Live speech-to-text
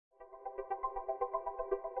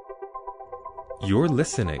You're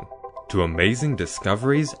listening to Amazing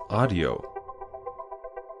Discoveries Audio.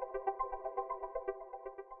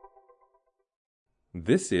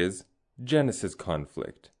 This is Genesis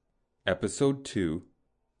Conflict, Episode 2,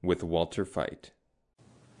 with Walter Fite.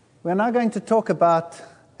 We're now going to talk about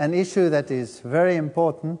an issue that is very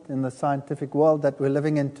important in the scientific world that we're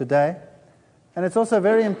living in today. And it's also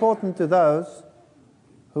very important to those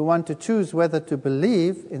who want to choose whether to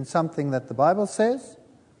believe in something that the Bible says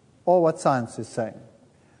or what science is saying.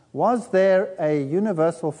 Was there a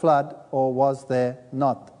universal flood or was there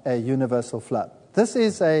not a universal flood? This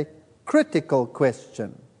is a critical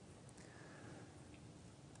question.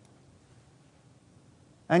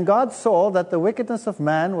 And God saw that the wickedness of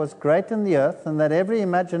man was great in the earth, and that every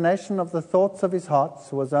imagination of the thoughts of his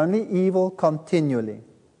hearts was only evil continually.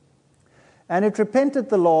 And it repented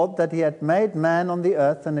the Lord that he had made man on the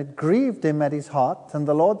earth, and it grieved him at his heart. And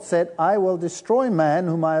the Lord said, I will destroy man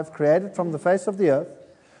whom I have created from the face of the earth,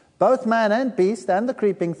 both man and beast, and the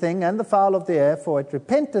creeping thing, and the fowl of the air, for it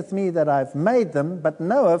repenteth me that I have made them. But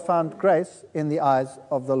Noah found grace in the eyes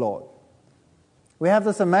of the Lord. We have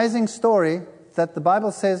this amazing story that the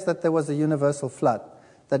Bible says that there was a universal flood,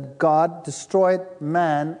 that God destroyed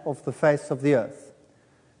man off the face of the earth.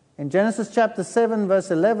 In Genesis chapter 7,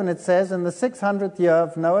 verse 11, it says, in the 600th year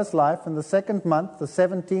of Noah's life, in the second month, the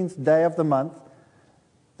 17th day of the month.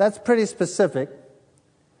 That's pretty specific.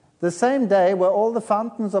 The same day were all the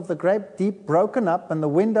fountains of the great deep broken up, and the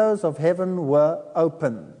windows of heaven were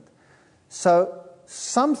opened. So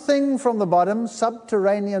something from the bottom,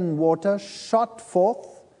 subterranean water, shot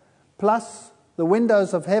forth, plus the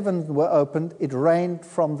windows of heaven were opened. It rained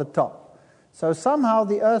from the top. So somehow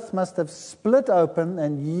the earth must have split open,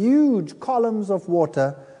 and huge columns of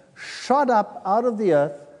water shot up out of the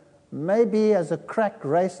earth, maybe as a crack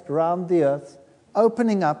raced round the earth,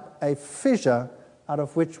 opening up a fissure out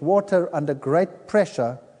of which water under great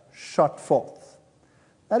pressure shot forth.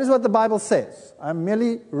 That is what the Bible says. I'm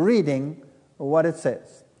merely reading what it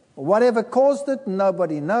says. Whatever caused it,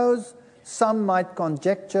 nobody knows. Some might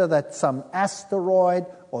conjecture that some asteroid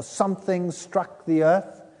or something struck the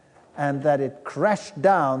earth and that it crashed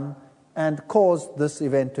down and caused this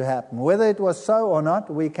event to happen. Whether it was so or not,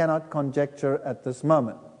 we cannot conjecture at this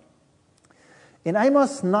moment. In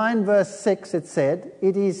Amos 9 verse 6 it said,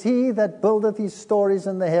 It is he that buildeth his stories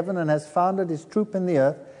in the heaven and has founded his troop in the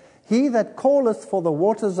earth, he that calleth for the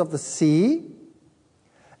waters of the sea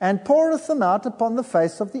and poureth them out upon the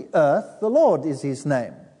face of the earth, the Lord is his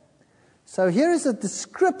name. So here is a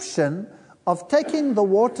description of taking the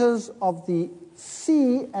waters of the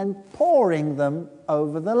sea and pouring them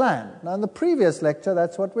over the land. Now in the previous lecture,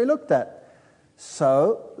 that's what we looked at.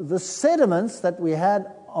 So the sediments that we had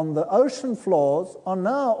on the ocean floors are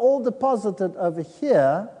now all deposited over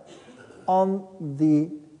here on the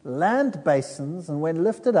land basins, and when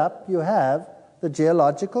lifted up, you have the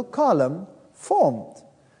geological column formed.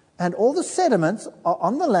 And all the sediments are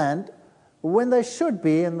on the land when they should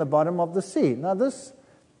be in the bottom of the sea. Now this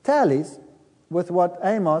tallies with what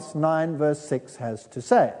Amos 9 verse 6 has to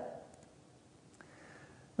say.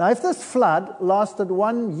 Now if this flood lasted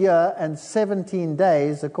 1 year and 17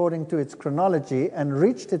 days according to its chronology and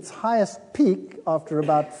reached its highest peak after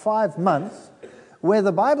about 5 months, where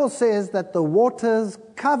the Bible says that the waters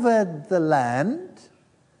covered the land,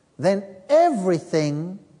 then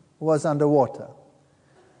everything was underwater.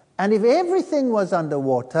 And if everything was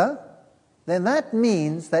underwater, then that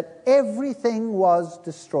means that everything was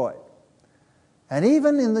destroyed. And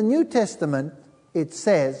even in the New Testament, it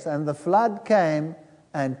says, and the flood came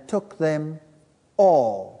and took them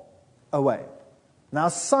all away. Now,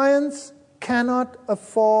 science cannot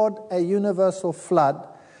afford a universal flood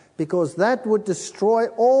because that would destroy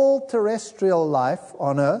all terrestrial life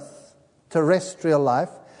on Earth, terrestrial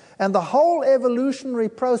life, and the whole evolutionary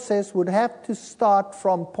process would have to start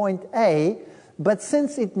from point A. But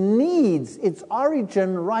since it needs its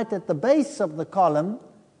origin right at the base of the column,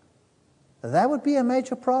 that would be a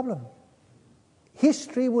major problem.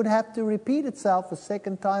 History would have to repeat itself a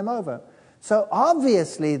second time over. So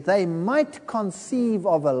obviously they might conceive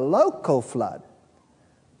of a local flood,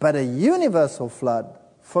 but a universal flood,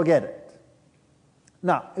 forget it.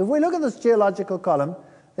 Now, if we look at this geological column,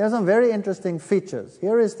 there are some very interesting features.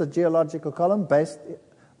 Here is the geological column based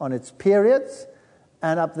on its periods.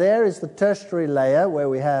 And up there is the tertiary layer where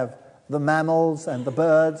we have the mammals and the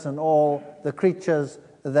birds and all the creatures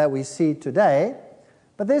that we see today.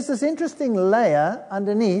 But there's this interesting layer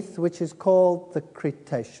underneath which is called the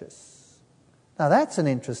Cretaceous. Now that's an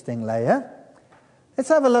interesting layer. Let's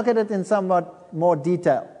have a look at it in somewhat more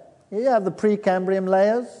detail. Here you have the Precambrian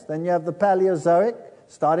layers, then you have the Paleozoic,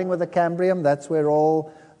 starting with the Cambrian, that's where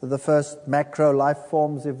all the first macro life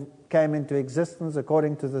forms came into existence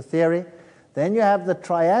according to the theory. Then you have the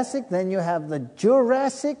Triassic, then you have the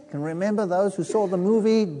Jurassic. And remember those who saw the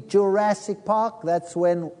movie Jurassic Park? That's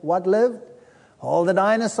when what lived? All the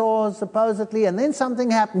dinosaurs, supposedly. And then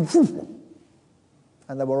something happened.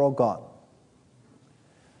 And they were all gone.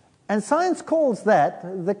 And science calls that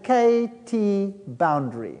the KT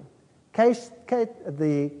boundary.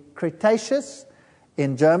 The Cretaceous,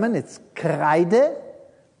 in German it's Kreide,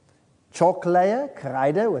 chalk layer,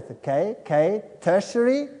 Kreide with a K, K,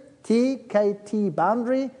 tertiary, T, KT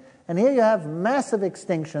boundary, and here you have massive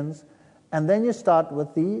extinctions, and then you start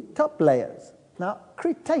with the top layers. Now,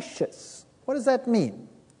 Cretaceous, what does that mean?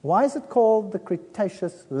 Why is it called the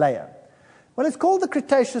Cretaceous layer? Well, it's called the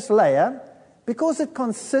Cretaceous layer because it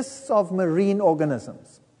consists of marine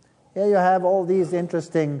organisms. Here you have all these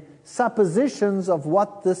interesting suppositions of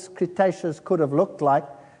what this Cretaceous could have looked like,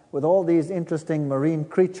 with all these interesting marine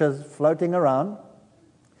creatures floating around.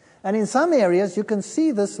 And in some areas, you can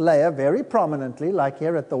see this layer very prominently, like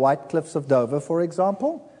here at the White Cliffs of Dover, for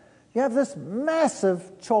example. You have this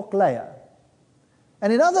massive chalk layer.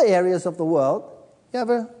 And in other areas of the world, you have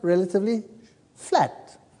a relatively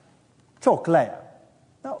flat chalk layer.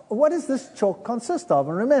 Now, what does this chalk consist of?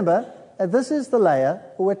 And remember, this is the layer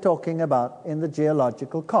we're talking about in the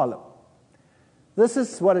geological column. This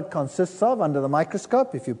is what it consists of under the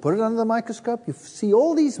microscope. If you put it under the microscope, you see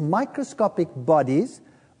all these microscopic bodies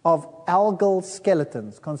of algal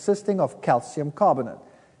skeletons consisting of calcium carbonate.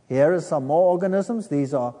 Here are some more organisms.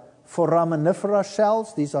 These are foraminifera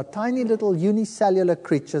shells. These are tiny little unicellular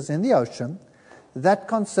creatures in the ocean that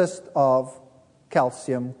consist of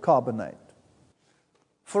calcium carbonate.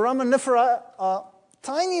 Foraminifera are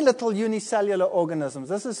tiny little unicellular organisms.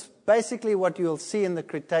 This is basically what you'll see in the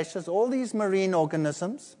Cretaceous. All these marine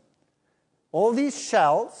organisms, all these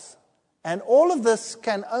shells, and all of this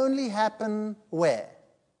can only happen where?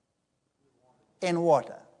 In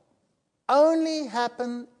water. Only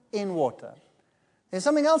happen in water. There's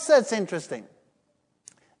something else that's interesting.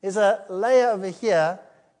 There's a layer over here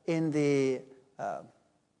in the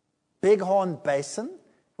Bighorn Basin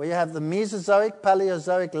where you have the Mesozoic,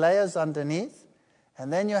 Paleozoic layers underneath,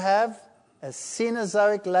 and then you have a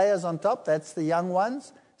Cenozoic layers on top. That's the young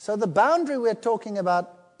ones. So the boundary we're talking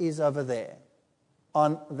about is over there,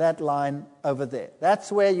 on that line over there.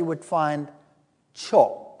 That's where you would find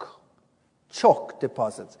chalk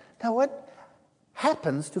deposits. Now, what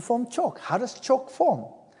happens to form chalk? How does chalk form?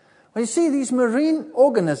 Well, you see, these marine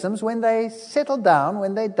organisms, when they settle down,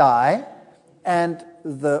 when they die, and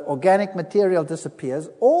the organic material disappears,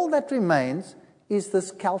 all that remains is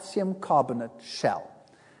this calcium carbonate shell.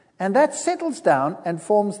 And that settles down and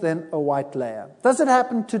forms then a white layer. Does it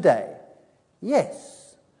happen today?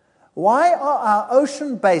 Yes. Why are our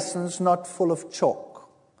ocean basins not full of chalk?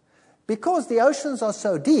 Because the oceans are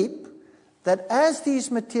so deep that as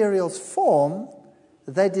these materials form,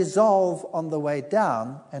 they dissolve on the way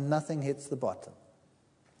down and nothing hits the bottom.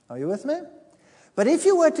 Are you with me? But if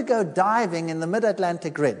you were to go diving in the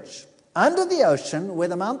mid-Atlantic ridge, under the ocean, where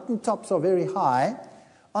the mountain tops are very high,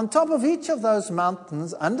 on top of each of those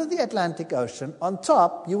mountains, under the Atlantic Ocean, on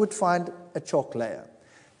top, you would find a chalk layer.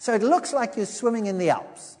 So it looks like you're swimming in the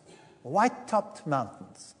Alps, white-topped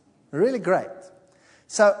mountains. Really great.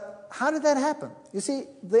 So how did that happen? You see,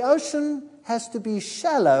 the ocean has to be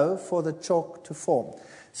shallow for the chalk to form.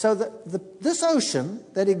 So this ocean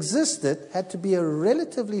that existed had to be a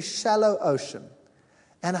relatively shallow ocean.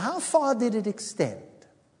 And how far did it extend?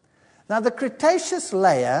 Now, the Cretaceous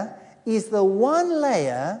layer is the one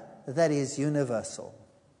layer that is universal.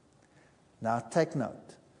 Now, take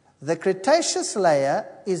note. The Cretaceous layer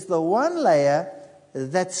is the one layer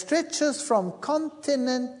that stretches from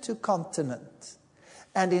continent to continent.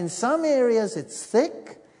 And in some areas it's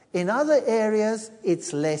thick, in other areas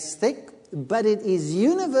it's less thick, but it is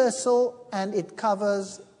universal and it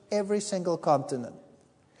covers every single continent.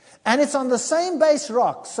 And it's on the same base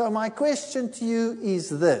rock. So my question to you is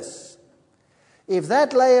this. If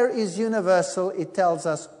that layer is universal, it tells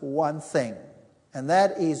us one thing. And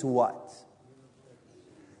that is what?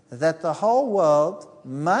 That the whole world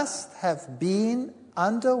must have been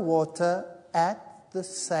underwater at the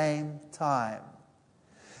same time.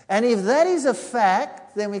 And if that is a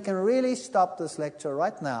fact, then we can really stop this lecture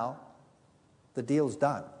right now. The deal's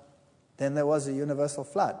done. Then there was a universal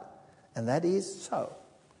flood. And that is so.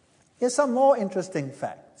 Here's some more interesting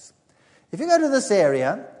facts. If you go to this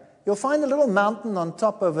area, you'll find a little mountain on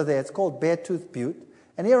top over there. It's called Beartooth Butte.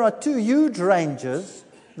 And here are two huge ranges,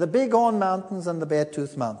 the Bighorn Mountains and the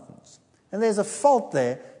Beartooth Mountains. And there's a fault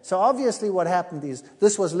there. So obviously what happened is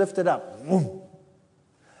this was lifted up. Vroom.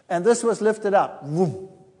 And this was lifted up. Vroom.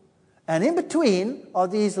 And in between are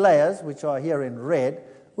these layers, which are here in red,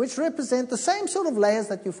 which represent the same sort of layers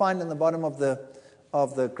that you find in the bottom of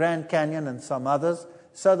the Grand Canyon and some others.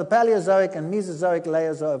 So the Paleozoic and Mesozoic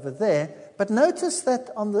layers are over there. But notice that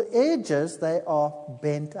on the edges, they are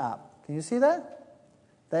bent up. Can you see that?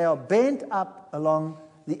 They are bent up along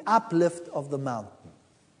the uplift of the mountain.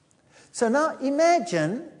 So now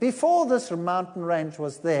imagine, before this mountain range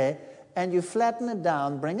was there, and you flatten it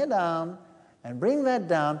down, bring it down, and bring that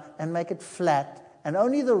down, and make it flat, and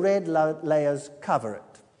only the red layers cover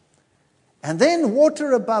it. And then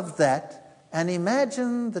water above that, and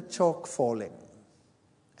imagine the chalk falling.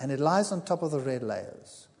 And it lies on top of the red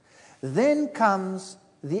layers. Then comes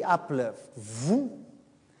the uplift.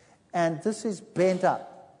 And this is bent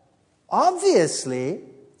up. Obviously,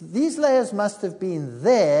 these layers must have been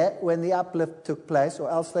there when the uplift took place, or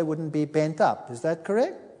else they wouldn't be bent up. Is that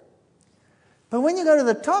correct? But when you go to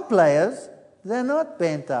the top layers, they're not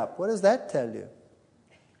bent up. What does that tell you?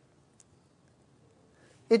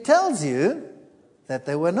 It tells you that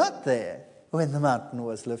they were not there when the mountain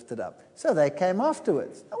was lifted up. So they came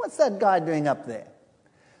afterwards. Now, what's that guy doing up there?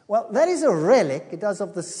 Well, that is a relic. It is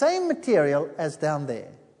of the same material as down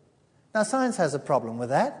there. Now, science has a problem with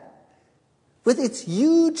that. With its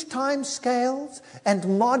huge time scales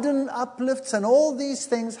and modern uplifts and all these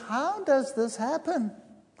things, how does this happen?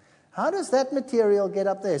 How does that material get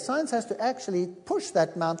up there? Science has to actually push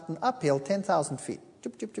that mountain uphill 10,000 feet.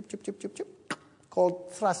 Chip, chip, chip, chip, chip, chip, chip,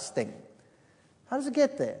 called thrusting. How does it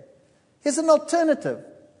get there? Here's an alternative.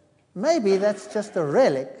 Maybe that's just a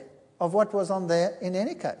relic of what was on there in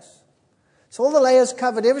any case. So all the layers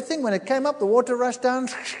covered everything. When it came up, the water rushed down.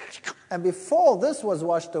 And before this was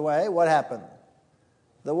washed away, what happened?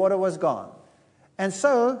 The water was gone. And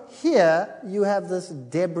so here you have this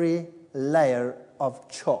debris layer of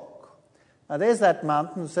chalk. Now there's that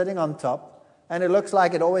mountain sitting on top, and it looks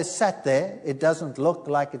like it always sat there. It doesn't look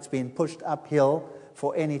like it's been pushed uphill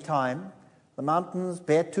for any time. The mountains,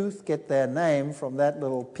 Beartooth, get their name from that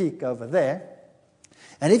little peak over there.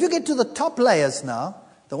 And if you get to the top layers now,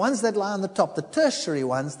 the ones that lie on the top, the tertiary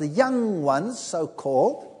ones, the young ones,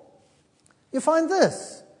 so-called, you find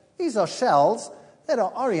this. These are shells that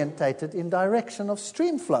are orientated in direction of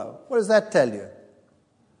stream flow. What does that tell you?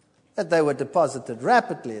 That they were deposited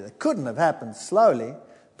rapidly. They couldn't have happened slowly.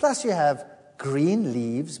 Plus you have green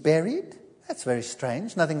leaves buried. That's very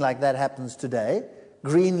strange. Nothing like that happens today.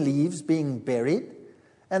 Green leaves being buried.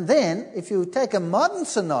 And then, if you take a modern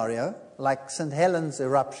scenario, like St. Helens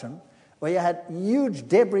eruption, where you had huge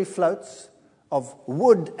debris floats of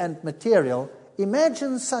wood and material,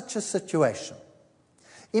 imagine such a situation.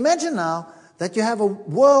 Imagine now that you have a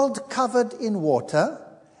world covered in water,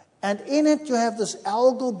 and in it you have this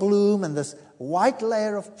algal bloom and this white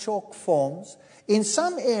layer of chalk forms. In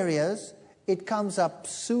some areas, it comes up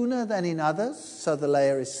sooner than in others, so the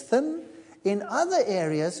layer is thin. In other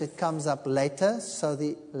areas, it comes up later, so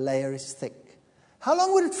the layer is thick. How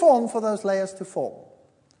long would it form for those layers to form?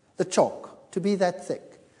 The chalk, to be that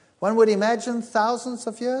thick. One would imagine thousands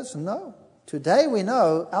of years? No. Today we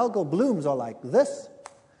know algal blooms are like this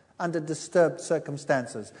under disturbed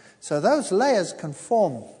circumstances. So those layers can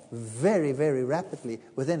form very, very rapidly.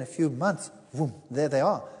 Within a few months, boom, there they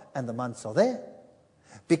are. And the months are there.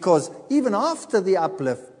 Because even after the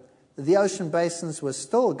uplift, the ocean basins were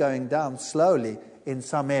still going down slowly in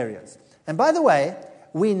some areas. And by the way,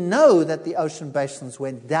 we know that the ocean basins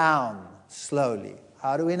went down slowly.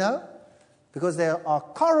 How do we know? Because there are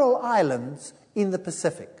coral islands in the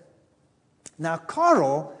Pacific. Now,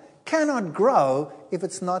 coral cannot grow if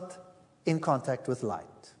it's not in contact with light.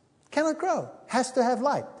 Cannot grow. Has to have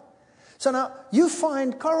light. So now, you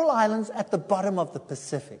find coral islands at the bottom of the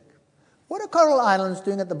Pacific. What are coral islands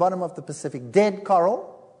doing at the bottom of the Pacific? Dead coral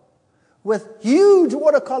with huge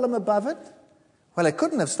water column above it. Well, it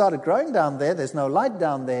couldn't have started growing down there. There's no light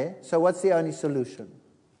down there. So what's the only solution?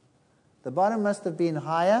 The bottom must have been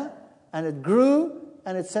higher, and it grew,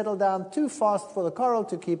 and it settled down too fast for the coral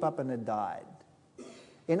to keep up, and it died.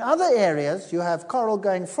 In other areas, you have coral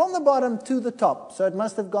going from the bottom to the top, so it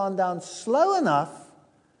must have gone down slow enough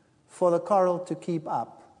for the coral to keep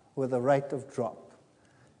up with the rate of drop.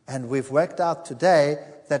 And we've worked out today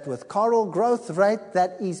that with coral growth rate,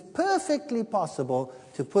 that is perfectly possible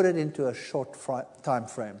to put it into a short time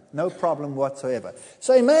frame. No problem whatsoever.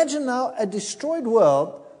 So imagine now a destroyed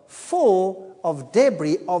world full of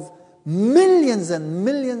debris of millions and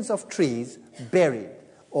millions of trees buried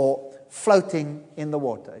or floating in the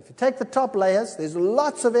water. If you take the top layers, there's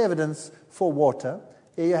lots of evidence for water.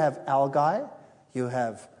 Here you have algae, you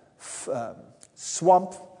have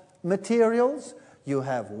swamp materials, you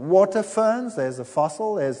have water ferns, there's a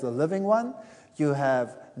fossil, there's the living one. You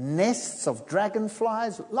have nests of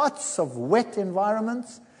dragonflies, lots of wet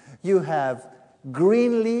environments. You have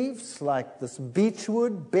green leaves like this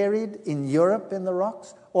beechwood buried in Europe in the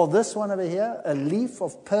rocks, or this one over here, a leaf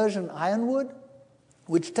of Persian ironwood,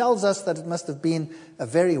 which tells us that it must have been a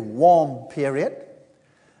very warm period.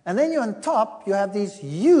 And then on top, you have these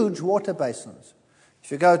huge water basins.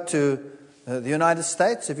 If you go to the United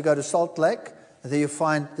States, if you go to Salt Lake, there you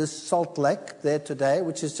find this Salt Lake there today,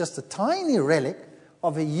 which is just a tiny relic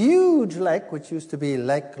of a huge lake, which used to be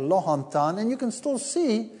Lake Lohontan, and you can still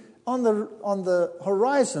see on the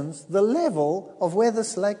horizons the level of where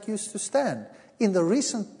this lake used to stand in the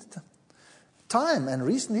recent time and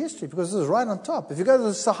recent history, because this is right on top. If you go to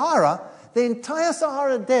the Sahara, the entire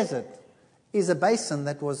Sahara Desert is a basin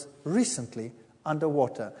that was recently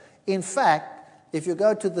underwater. In fact, if you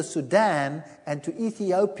go to the Sudan and to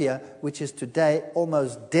Ethiopia, which is today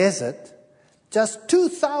almost desert, just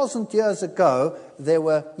 2,000 years ago, there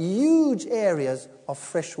were huge areas of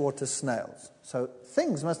freshwater snails. So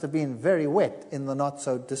things must have been very wet in the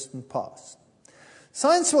not-so-distant past.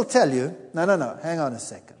 Science will tell you, no, hang on a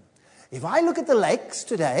second. If I look at the lakes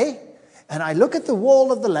today, and I look at the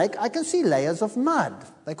wall of the lake, I can see layers of mud.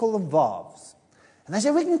 They call them varves. And they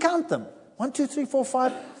say, we can count them. 1, 2, 3, 4,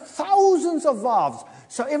 5, thousands of varves.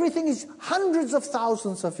 So everything is hundreds of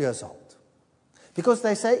thousands of years old. Because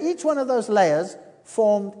they say each one of those layers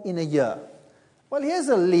formed in a year. Well, here's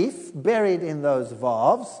a leaf buried in those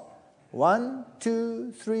varves. 1,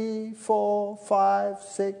 2, 3, 4, 5,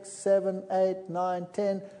 6, 7, 8, 9,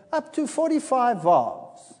 10, up to 45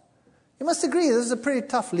 varves. You must agree this is a pretty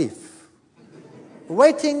tough leaf.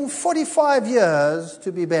 Waiting 45 years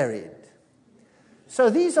to be buried. So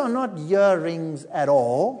these are not year rings at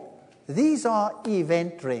all. These are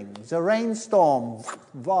event rings. A rainstorm,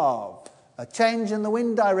 varve. A change in the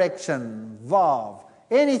wind direction, varve.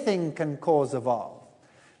 Anything can cause a varve.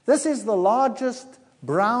 This is the largest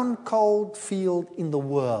brown coal field in the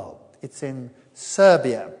world. It's in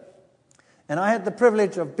Serbia. And I had the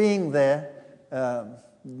privilege of being there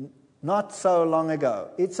not so long ago.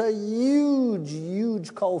 It's a huge,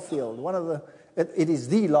 huge coal field. It is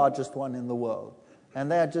the largest one in the world. And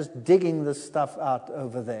they are just digging this stuff out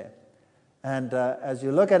over there. And as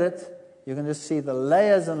you look at it, you can just see the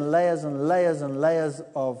layers and layers and layers and layers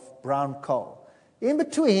of brown coal. In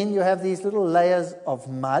between, you have these little layers of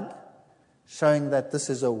mud, showing that this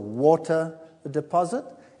is a water deposit.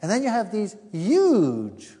 And then you have these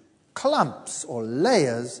huge clumps or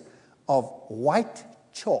layers of white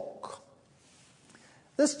chalk.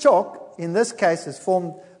 This chalk, in this case, is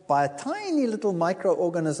formed by a tiny little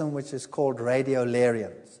microorganism which is called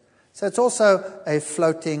radiolarians. So it's also a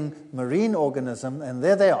floating marine organism, and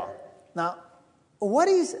there they are. Now, what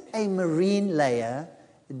is a marine layer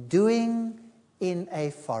doing in a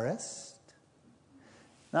forest?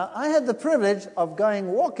 Now, I had the privilege of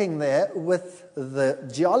going walking there with the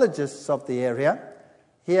geologists of the area.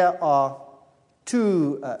 Here are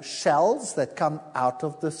 2 shells that come out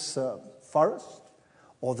of this forest,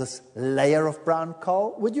 or this layer of brown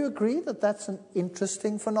coal. Would you agree that that's an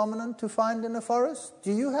interesting phenomenon to find in a forest?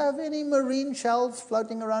 Do you have any marine shells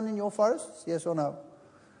floating around in your forests? Yes or no?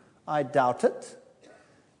 I doubt it.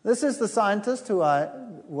 This is the scientist who I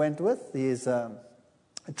went with. He's a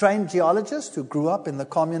trained geologist who grew up in the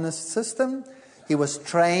communist system. He was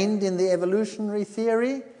trained in the evolutionary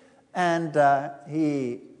theory, and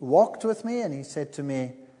he walked with me and he said to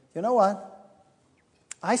me, you know what?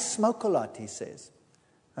 I smoke a lot, he says.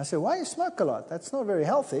 I said, why do you smoke a lot? That's not very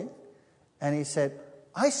healthy. And he said,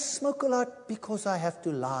 I smoke a lot because I have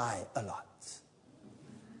to lie a lot.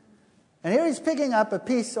 And here he's picking up a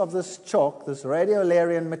piece of this chalk, this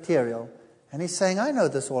radiolarian material, and he's saying, I know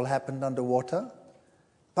this all happened underwater,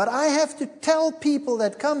 but I have to tell people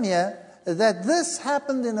that come here that this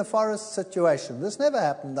happened in a forest situation. This never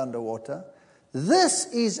happened underwater. This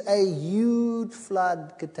is a huge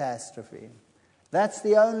flood catastrophe. That's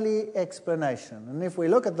the only explanation. And if we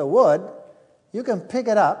look at the wood, you can pick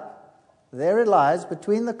it up. There it lies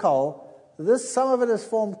between the coal. Some of it is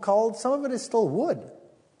formed coal, some of it is still wood.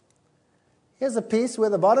 Here's a piece where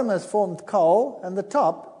the bottom has formed coal and the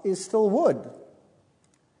top is still wood.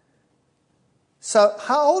 So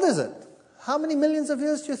how old is it? How many millions of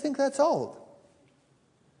years do you think that's old?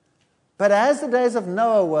 But as the days of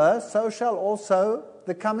Noah were, so shall also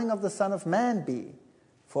the coming of the Son of Man be.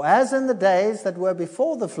 For as in the days that were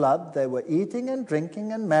before the flood, they were eating and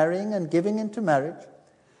drinking and marrying and giving into marriage,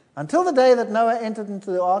 until the day that Noah entered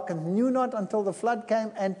into the ark and knew not until the flood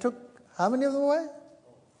came and took, how many of them away?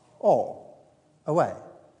 All away.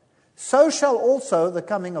 So shall also the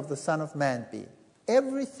coming of the Son of Man be.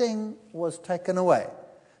 Everything was taken away.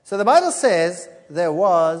 So the Bible says there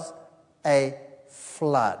was a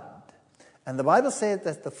flood. And the Bible says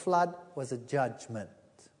that the flood was a judgment.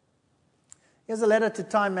 Here's a letter to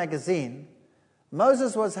Time magazine.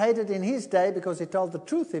 Moses was hated in his day because he told the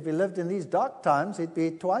truth. If he lived in these dark times, he'd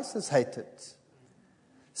be twice as hated.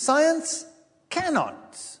 Science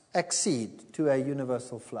cannot accede to a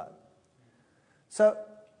universal flood. So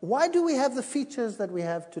why do we have the features that we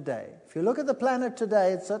have today? If you look at the planet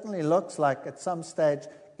today, it certainly looks like at some stage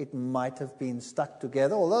it might have been stuck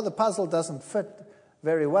together, although the puzzle doesn't fit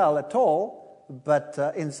very well at all. But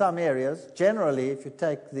in some areas, generally, if you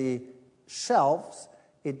take the shelves,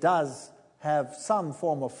 it does have some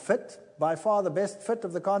form of fit. By far the best fit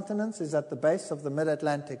of the continents is at the base of the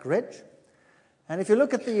mid-Atlantic ridge. And if you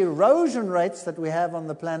look at the erosion rates that we have on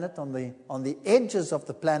the planet, on the edges of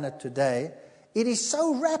the planet today, it is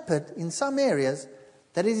so rapid in some areas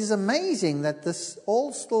that it is amazing that this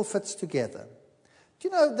all still fits together. Do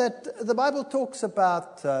you know that the Bible talks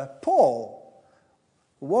about Paul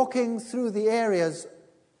walking through the areas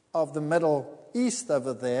of the Middle East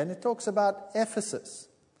over there, and it talks about Ephesus,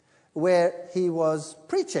 where he was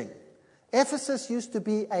preaching. Ephesus used to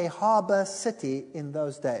be a harbor city in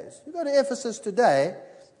those days. You go to Ephesus today,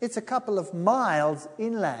 it's a couple of miles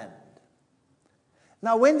inland.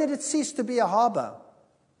 Now, when did it cease to be a harbor?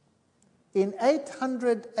 In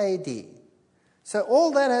 800 AD. So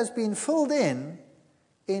all that has been filled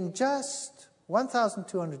in just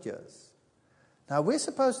 1,200 years. Now, we're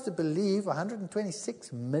supposed to believe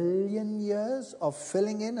 126 million years of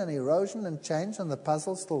filling in and erosion and change, and the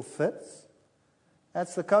puzzle still fits.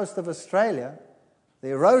 That's the coast of Australia. The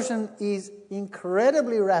erosion is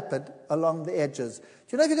incredibly rapid along the edges. Do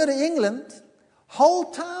you know, if you go to England,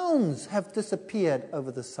 whole towns have disappeared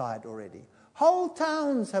over the side already. Whole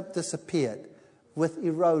towns have disappeared with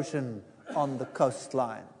erosion on the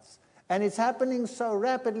coastlines. And it's happening so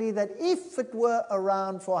rapidly that if it were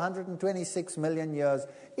around for 126 million years,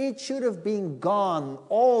 it should have been gone,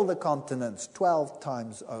 all the continents, 12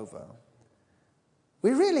 times over.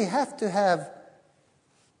 We really have to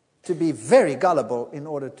be very gullible in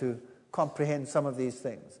order to comprehend some of these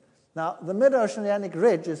things. Now, the mid-oceanic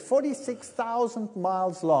ridge is 46,000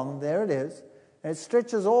 miles long. There it is. And it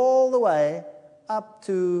stretches all the way up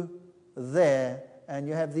to there. And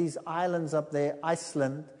you have these islands up there,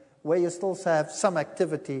 Iceland, where you still have some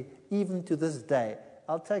activity even to this day.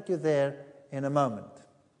 I'll take you there in a moment.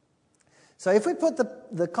 So if we put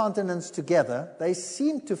the continents together, they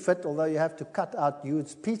seem to fit, although you have to cut out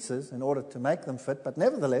huge pieces in order to make them fit. But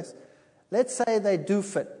nevertheless, let's say they do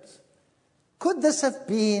fit. Could this have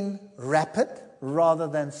been rapid rather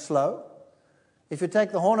than slow? If you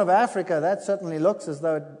take the Horn of Africa, that certainly looks as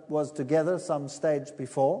though it was together some stage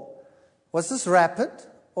before. Was this rapid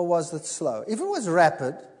or was it slow? If it was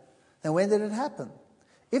rapid, then when did it happen?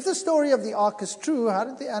 If the story of the ark is true, how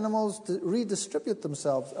did the animals redistribute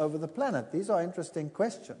themselves over the planet? These are interesting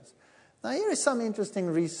questions. Now, here is some interesting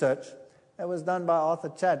research that was done by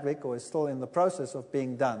Arthur Chadwick, or is still in the process of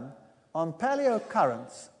being done, on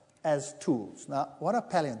paleocurrents as tools. Now, what are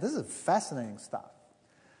paleocurrents? This is fascinating stuff.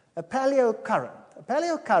 A paleocurrent.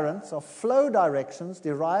 Paleocurrents are flow directions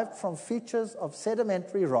derived from features of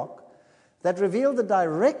sedimentary rock that reveal the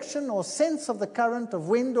direction or sense of the current of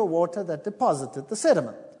wind or water that deposited the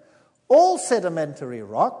sediment. All sedimentary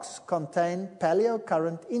rocks contain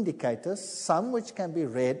paleocurrent indicators, some which can be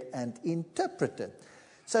read and interpreted.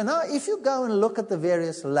 So now if you go and look at the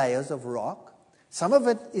various layers of rock, some of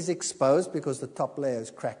it is exposed because the top layer is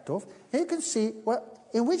cracked off. And you can see, well,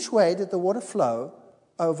 in which way did the water flow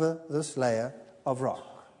over this layer of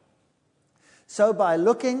rock. So by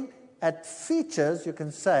looking at features, you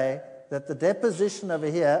can say that the deposition over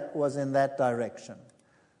here was in that direction.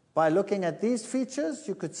 By looking at these features,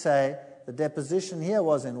 you could say the deposition here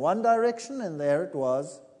was in one direction and there it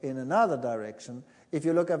was in another direction. If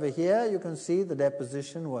you look over here, you can see the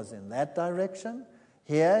deposition was in that direction.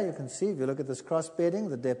 Here, you can see, if you look at this cross-bedding,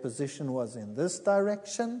 the deposition was in this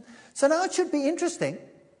direction. So now it should be interesting.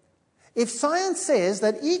 If science says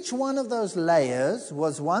that each one of those layers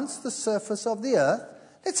was once the surface of the earth,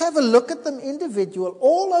 let's have a look at them individual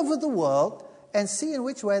all over the world and see in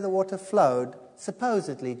which way the water flowed,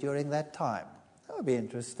 supposedly, during that time. That would be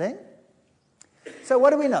interesting. So what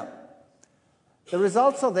do we know? The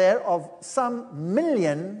results are there of some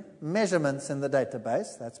million measurements in the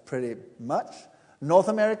database. That's pretty much. North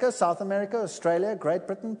America, South America, Australia, Great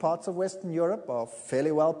Britain, parts of Western Europe are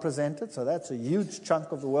fairly well presented, so that's a huge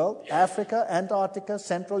chunk of the world. Africa, Antarctica,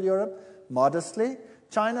 Central Europe, modestly.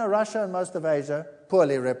 China, Russia, and most of Asia,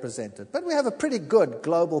 poorly represented. But we have a pretty good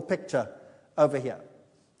global picture over here.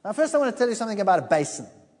 Now, first I want to tell you something about a basin.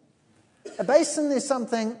 A basin is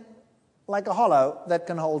something like a hollow that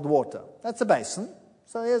can hold water. That's a basin.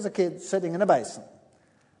 So here's a kid sitting in a basin.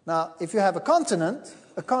 Now, if you have a continent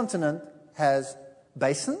has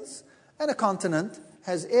basins, and a continent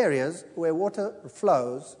has areas where water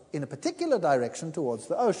flows in a particular direction towards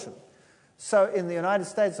the ocean. So in the United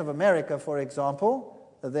States of America, for example,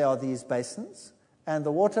 there are these basins, and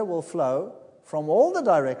the water will flow from all the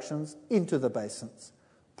directions into the basins.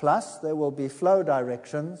 Plus, there will be flow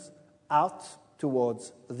directions out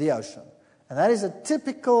towards the ocean. And that is a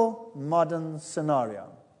typical modern scenario.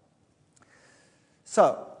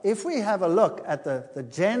 So, if we have a look at the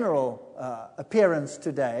general appearance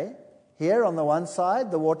today, here on the one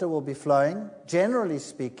side, the water will be flowing, generally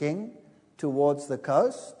speaking, towards the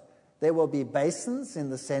coast. There will be basins in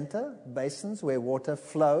the center, basins where water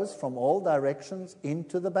flows from all directions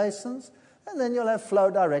into the basins, and then you'll have flow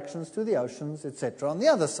directions to the oceans, etc., on the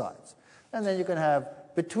other sides. And then you can have,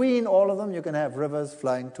 between all of them, you can have rivers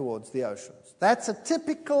flowing towards the oceans. That's a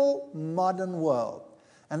typical modern world.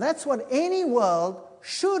 And that's what any world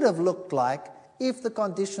should have looked like if the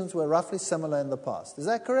conditions were roughly similar in the past. Is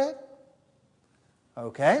that correct?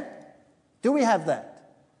 Okay. Do we have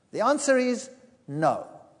that? The answer is no.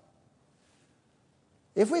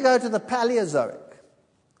 If we go to the Paleozoic,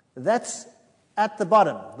 that's at the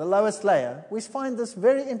bottom, the lowest layer, we find this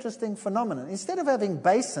very interesting phenomenon. Instead of having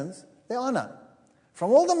basins, there are none.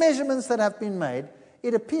 From all the measurements that have been made,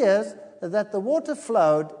 it appears that the water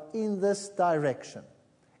flowed in this direction.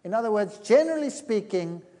 In other words, generally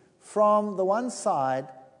speaking, from the one side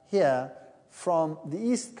here, from the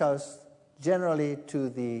east coast, generally to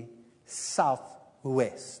the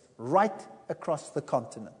southwest, right across the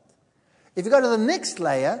continent. If you go to the next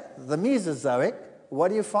layer, the Mesozoic, what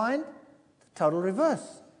do you find? The total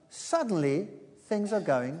reverse. Suddenly, things are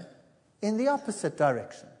going in the opposite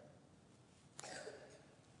direction.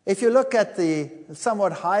 If you look at the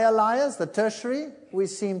somewhat higher layers, the tertiary, we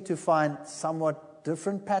seem to find somewhat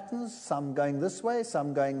different patterns, some going this way,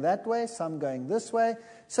 some going that way, some going this way.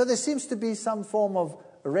 So there seems to be some form of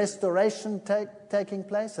restoration taking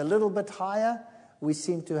place. A little bit higher, we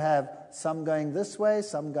seem to have some going this way,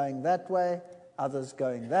 some going that way, others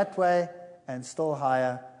going that way, and still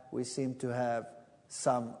higher, we seem to have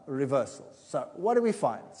some reversals. So what do we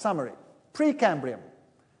find? Summary. Precambrian.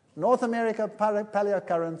 North America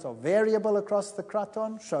paleocurrents are variable across the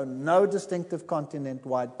craton, show no distinctive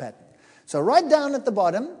continent-wide pattern. So right down at the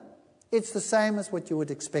bottom, it's the same as what you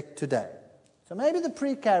would expect today. So maybe the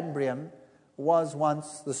Precambrian was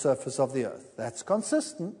once the surface of the Earth. That's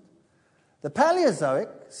consistent. The Paleozoic,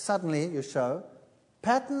 suddenly you show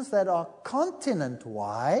patterns that are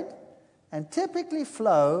continent-wide and typically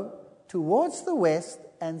flow towards the west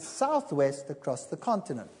and southwest across the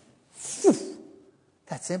continent.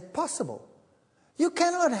 That's impossible. You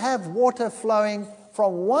cannot have water flowing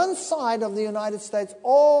from one side of the United States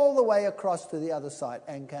all the way across to the other side,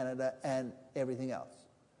 and Canada and everything else.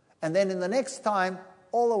 And then in the next time,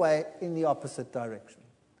 all the way in the opposite direction.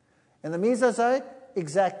 In the Mesozoic,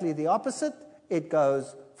 exactly the opposite. It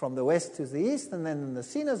goes from the west to the east, and then in the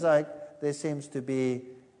Cenozoic, there seems to be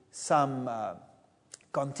some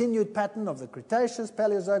continued pattern of the Cretaceous,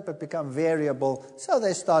 Paleozoic, but become variable, so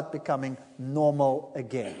they start becoming normal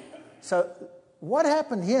again. So what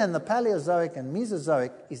happened here in the Paleozoic and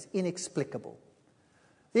Mesozoic is inexplicable.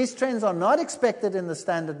 These trends are not expected in the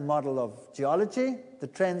standard model of geology. The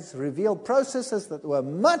trends reveal processes that were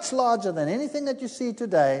much larger than anything that you see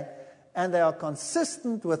today, and they are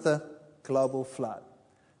consistent with the global flood.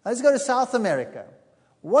 Now let's go to South America.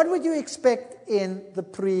 What would you expect in the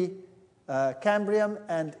Precambrian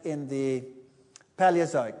and in the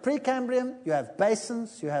Paleozoic? Precambrian, you have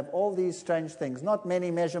basins, you have all these strange things, not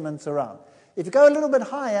many measurements around. If you go a little bit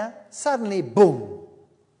higher, suddenly, boom,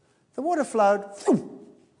 the water flowed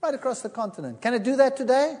right across the continent. Can it do that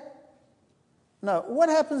today? No. What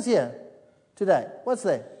happens here today? What's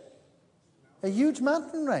there? A huge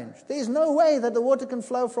mountain range. There is no way that the water can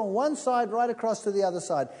flow from one side right across to the other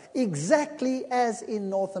side, exactly as in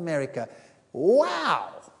North America. Wow!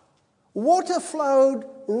 Water flowed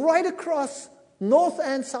right across North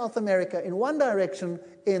and South America in one direction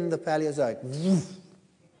in the Paleozoic.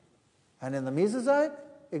 And in the Mesozoic,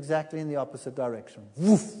 exactly in the opposite direction.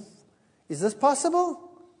 Is this possible?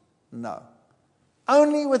 No.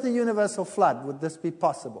 Only with the universal flood would this be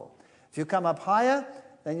possible. If you come up higher,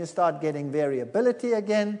 then you start getting variability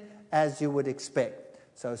again, as you would expect.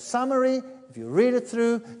 So summary, if you read it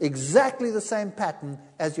through, exactly the same pattern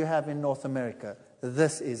as you have in North America.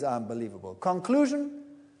 This is unbelievable. Conclusion,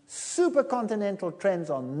 supercontinental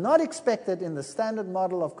trends are not expected in the standard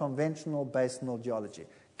model of conventional basinal geology.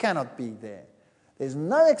 Cannot be there. There's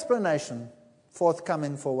no explanation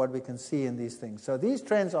forthcoming for what we can see in these things. So these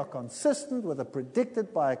trends are consistent with the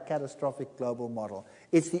predicted by a catastrophic global model.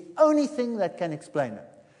 It's the only thing that can explain it.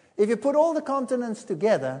 If you put all the continents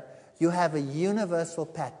together, you have a universal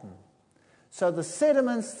pattern. So the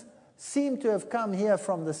sediments seem to have come here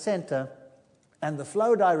from the center, and the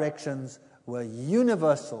flow directions were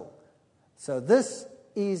universal. So this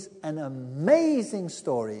is an amazing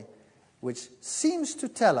story which seems to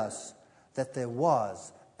tell us that there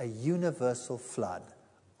was a universal flood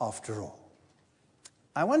after all.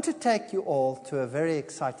 I want to take you all to a very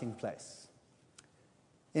exciting place.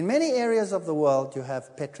 In many areas of the world, you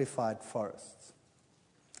have petrified forests.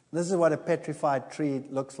 This is what a petrified tree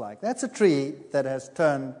looks like. That's a tree that has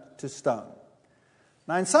turned to stone.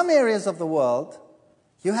 Now, in some areas of the world,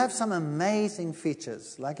 you have some amazing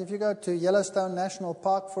features. Like if you go to Yellowstone National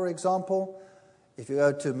Park, for example, if you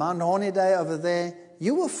go to Mount Hornaday over there,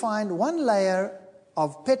 you will find one layer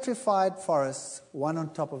of petrified forests, one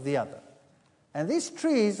on top of the other. And these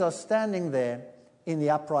trees are standing there in the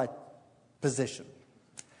upright position.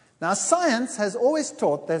 Now, science has always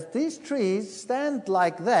taught that these trees stand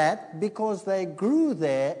like that because they grew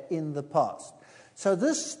there in the past. So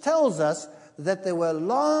this tells us that there were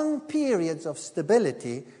long periods of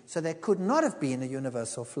stability, so there could not have been a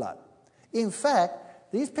universal flood. In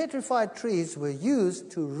fact, these petrified trees were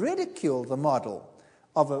used to ridicule the model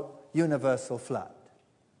of a universal flood.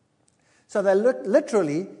 So they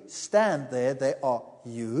literally stand there. They are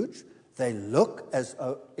huge. They look as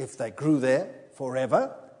if they grew there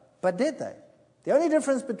forever. But did they? The only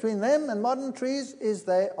difference between them and modern trees is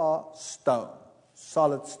they are stone,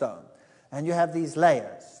 solid stone. And you have these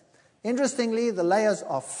layers. Interestingly, the layers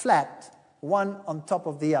are flat, one on top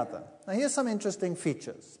of the other. Now here's some interesting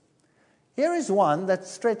features. Here is one that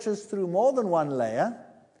stretches through more than one layer.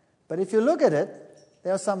 But if you look at it,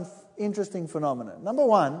 there are some interesting phenomena. Number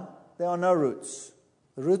one, there are no roots.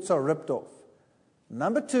 The roots are ripped off.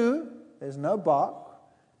 Number two, there's no bark.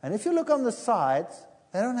 And if you look on the sides,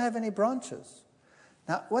 they don't have any branches.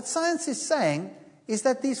 Now, what science is saying is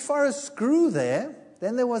that these forests grew there,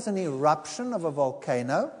 then there was an eruption of a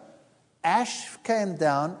volcano, ash came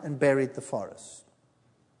down and buried the forest.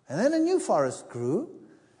 And then a new forest grew,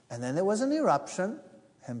 and then there was an eruption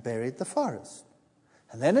and buried the forest.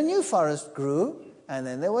 And then a new forest grew, and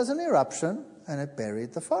then there was an eruption and it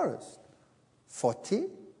buried the forest. 40,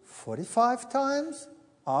 45 times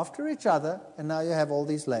after each other, and now you have all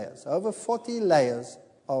these layers. Over 40 layers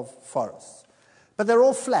of forests. But they're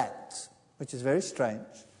all flat, which is very strange.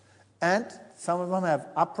 And some of them have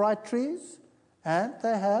upright trees, and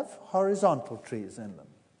they have horizontal trees in them.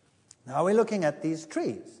 Now we're looking at these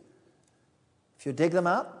trees. If you dig them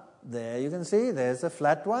up, there you can see there's a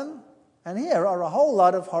flat one, and here are a whole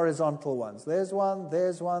lot of horizontal ones. There's one,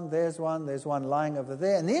 there's one, there's one, there's one lying over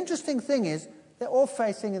there. And the interesting thing is, they're all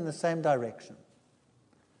facing in the same direction.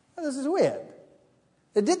 Now, this is weird.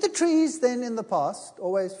 Did the trees then in the past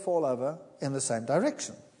always fall over in the same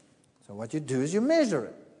direction? So what you do is you measure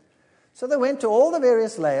it. So they went to all the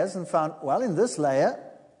various layers and found, well, in this layer,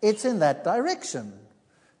 it's in that direction.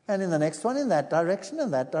 And in the next one, in that direction,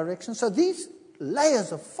 and that direction. So these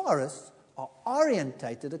layers of forests are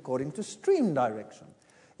orientated according to stream direction.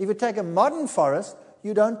 If you take a modern forest,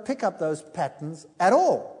 you don't pick up those patterns at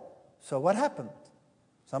all. So what happened?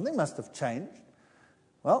 Something must have changed.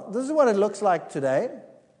 Well, this is what it looks like today.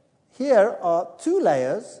 Here are two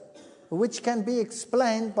layers which can be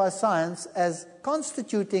explained by science as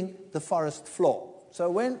constituting the forest floor. So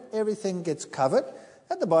when everything gets covered,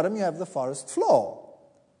 at the bottom you have the forest floor.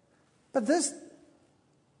 But this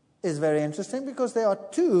is very interesting because there are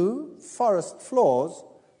two forest floors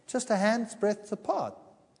just a hand's breadth apart.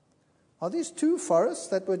 Are these two forests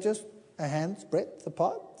that were just a hand's breadth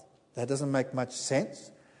apart? That doesn't make much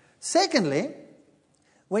sense. Secondly,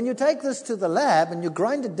 when you take this to the lab and you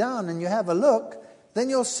grind it down and you have a look, then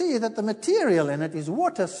you'll see that the material in it is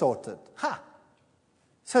water sorted.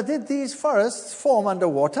 So did these forests form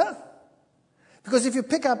underwater? Because if you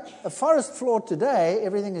pick up a forest floor today,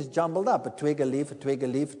 everything is jumbled up. A twig, a leaf, a twig, a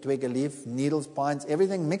leaf, a twig, a leaf, needles, pines,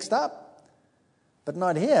 everything mixed up. But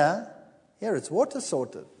not here. Here it's water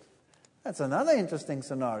sorted. That's another interesting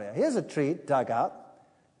scenario. Here's a tree dug out.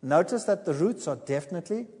 Notice that the roots are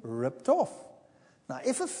definitely ripped off. Now,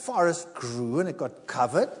 if a forest grew and it got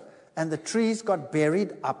covered and the trees got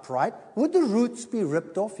buried upright, would the roots be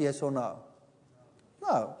ripped off, yes or no?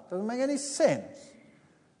 No, doesn't make any sense.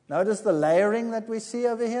 Notice the layering that we see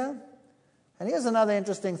over here. And here's another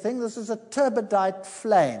interesting thing. This is a turbidite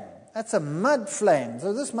flame. That's a mud flame.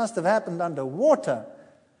 So this must have happened underwater.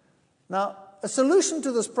 Now, a solution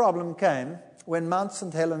to this problem came when Mount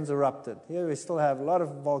St. Helens erupted. Here we still have a lot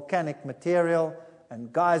of volcanic material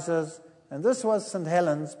and geysers, and this was St.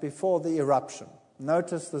 Helens before the eruption.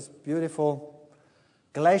 Notice this beautiful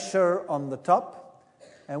glacier on the top.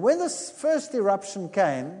 And when this first eruption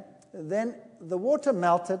came, then the water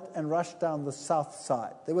melted and rushed down the south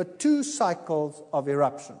side. There were 2 cycles of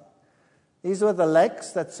eruption. These were the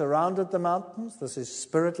lakes that surrounded the mountains. This is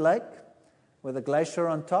Spirit Lake, with a glacier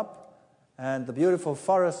on top, and the beautiful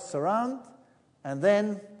forests around. And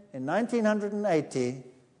then, in 1980,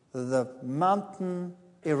 the mountain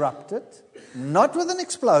erupted, not with an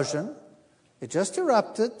explosion. It just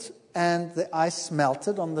erupted, and the ice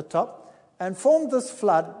melted on the top and formed this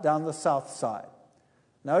flood down the south side.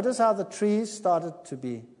 Notice how the trees started to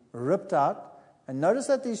be ripped out, and notice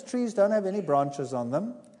that these trees don't have any branches on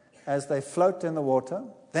them as they float in the water.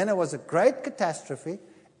 Then it was a great catastrophe.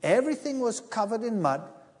 Everything was covered in mud.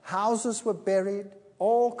 Houses were buried,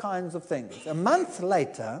 all kinds of things. A month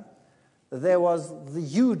later, there was the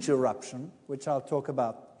huge eruption, which I'll talk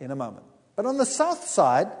about in a moment. But on the south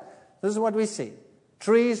side, this is what we see.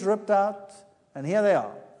 Trees ripped out, and here they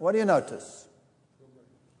are. What do you notice?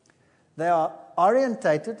 They are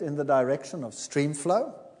orientated in the direction of stream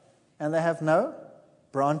flow, and they have no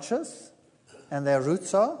branches, and their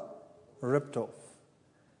roots are ripped off.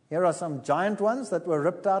 Here are some giant ones that were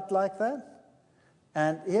ripped out like that.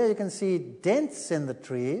 And here you can see dents in the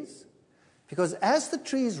trees, because as the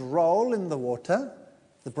trees roll in the water,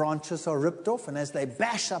 the branches are ripped off, and as they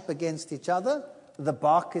bash up against each other, the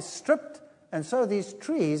bark is stripped, and so these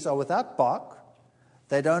trees are without bark,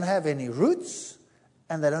 they don't have any roots,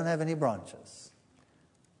 and they don't have any branches.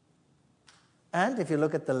 And if you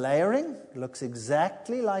look at the layering, it looks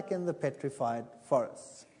exactly like in the petrified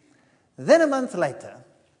forests. Then a month later,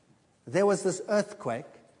 there was this earthquake,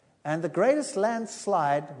 and the greatest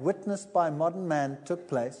landslide witnessed by modern man took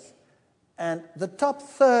place, and the top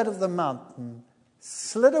third of the mountain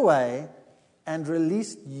slid away and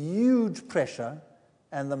released huge pressure,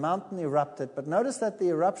 and the mountain erupted. But notice that the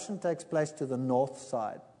eruption takes place to the north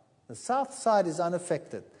side. The south side is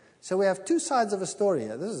unaffected. So we have 2 sides of a story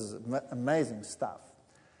here. This is amazing stuff.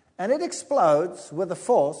 And it explodes with a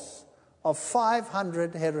force of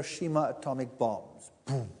 500 Hiroshima atomic bombs.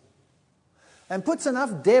 Boom. And puts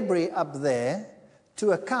enough debris up there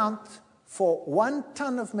to account for 1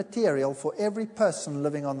 ton of material for every person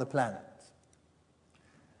living on the planet.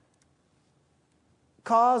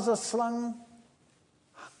 Cars are slung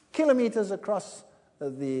kilometers across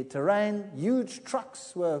the terrain. Huge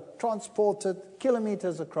trucks were transported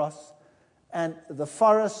kilometers across, and the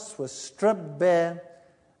forests were stripped bare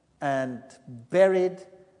and buried.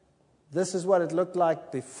 This is what it looked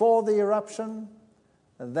like before the eruption,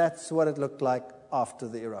 and that's what it looked like after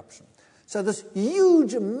the eruption. So this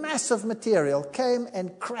huge mass of material came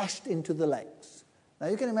and crashed into the lakes. Now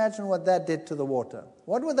you can imagine what that did to the water.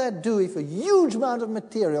 What would that do if a huge amount of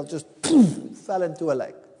material just fell into a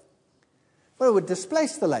lake? Well, it would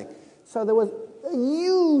displace the lake. So there was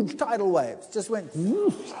huge tidal waves, just went,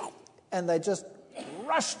 and they just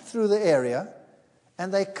rushed through the area,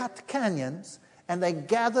 and they cut canyons, and they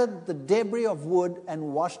gathered the debris of wood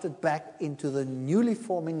and washed it back into the newly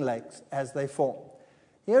forming lakes as they formed.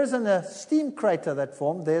 Here's a steam crater that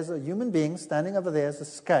formed. There's a human being standing over there as a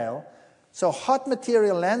scale. So hot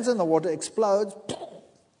material lands in the water, explodes,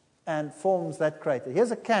 and forms that crater.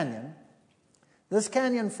 Here's a canyon. This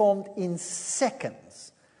canyon formed in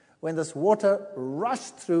seconds when this water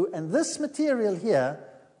rushed through, and this material here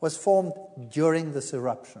was formed during this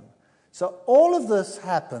eruption. So all of this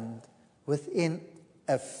happened within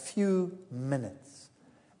a few minutes.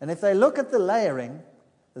 And if they look at the layering,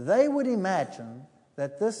 they would imagine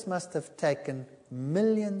that this must have taken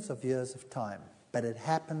millions of years of time, but it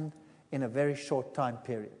happened in a very short time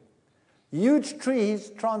period. Huge trees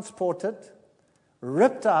transported,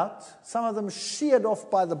 ripped out, some of them sheared off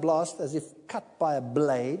by the blast as if cut by a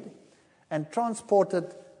blade, and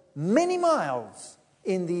transported many miles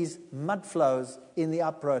in these mud flows in the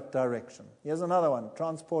upright direction. Here's another one,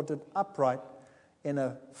 transported upright in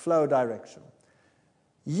a flow direction.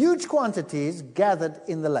 Huge quantities gathered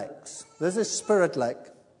in the lakes. This is Spirit Lake.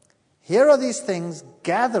 Here are these things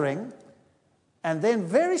gathering, and then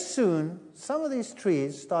very soon, some of these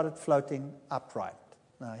trees started floating upright.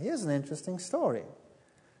 Now, here's an interesting story.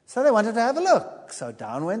 So they wanted to have a look. So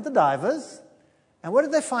down went the divers, and what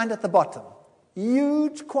did they find at the bottom?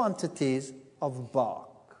 Huge quantities of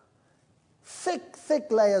bark. Thick,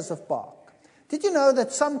 thick layers of bark. Did you know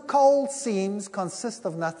that some coal seams consist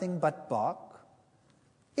of nothing but bark?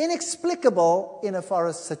 Inexplicable in a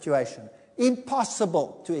forest situation.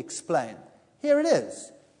 Impossible to explain. Here it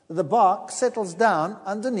is. the bark settles down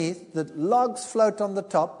underneath, the logs float on the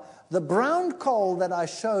top. The brown coal that I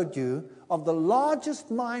showed you of the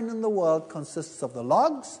largest mine in the world consists of the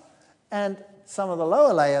logs, and some of the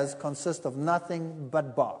lower layers consist of nothing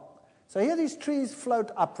but bark. So here these trees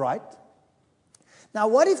float upright. Now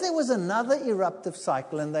what if there was another eruptive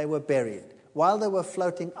cycle and they were buried while they were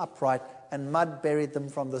floating upright and mud buried them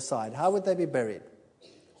from the side? How would they be buried?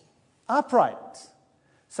 Upright.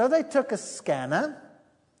 So they took a scanner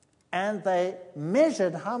and they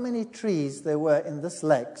measured how many trees there were in this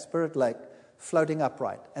lake, Spirit Lake, floating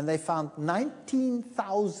upright. And they found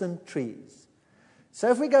 19,000 trees. So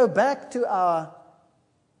if we go back to our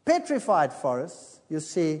petrified forests, you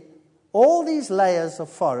see all these layers of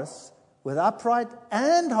forests with upright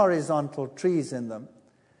and horizontal trees in them.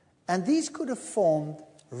 And these could have formed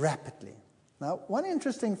rapidly. Now, one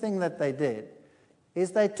interesting thing that they did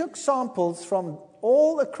is they took samples from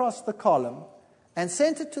all across the column and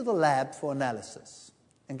sent it to the lab for analysis.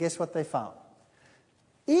 And guess what they found?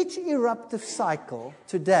 Each eruptive cycle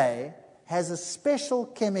today has a special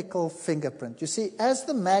chemical fingerprint. You see, as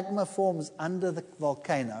the magma forms under the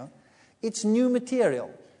volcano, it's new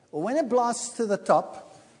material. Well, when it blasts to the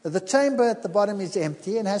top, the chamber at the bottom is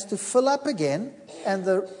empty and has to fill up again, and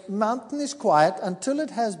the mountain is quiet until it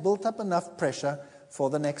has built up enough pressure for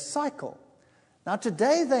the next cycle. Now,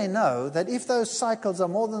 today they know that if those cycles are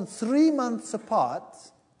more than 3 months apart,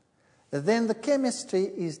 then the chemistry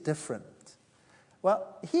is different.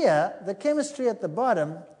 Well, here, the chemistry at the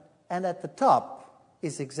bottom and at the top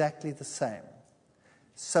is exactly the same.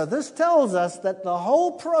 So this tells us that the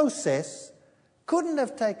whole process couldn't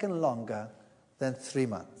have taken longer than 3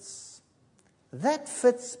 months. That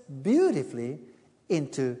fits beautifully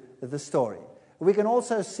into the story. We can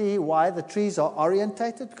also see why the trees are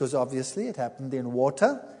orientated, because obviously it happened in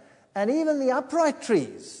water. And even the upright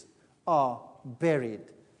trees are buried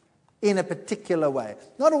in a particular way.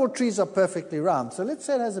 Not all trees are perfectly round. So let's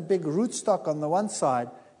say it has a big rootstock on the one side.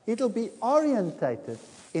 It'll be orientated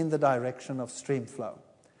in the direction of stream flow.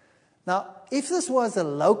 Now, if this was a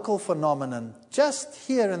local phenomenon just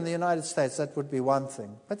here in the United States, that would be one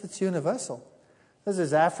thing. But it's universal. This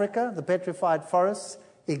is Africa, the petrified forests.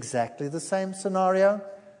 Exactly the same scenario.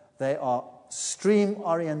 They are stream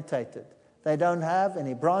orientated. They don't have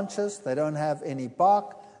any branches. They don't have any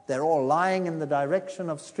bark. They're all lying in the direction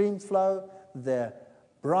of stream flow. Their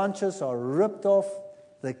branches are ripped off.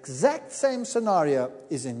 The exact same scenario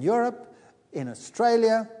is in Europe, in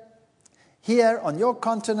Australia, here on your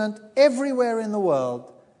continent, everywhere in the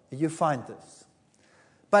world, you find this.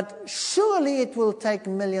 But surely it will take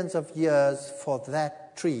millions of years for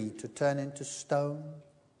that tree to turn into stone.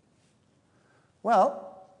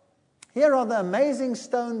 Well, here are the amazing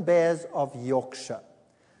stone bears of Yorkshire.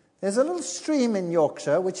 There's a little stream in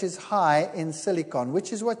Yorkshire which is high in silicon,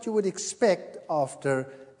 which is what you would expect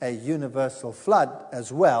after a universal flood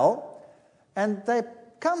as well. And they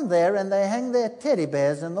come there and they hang their teddy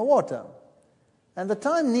bears in the water. And the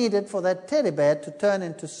time needed for that teddy bear to turn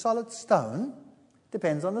into solid stone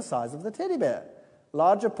depends on the size of the teddy bear.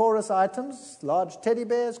 Larger porous items, large teddy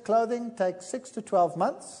bears, clothing, take 6 to 12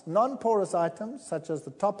 months. Non-porous items, such as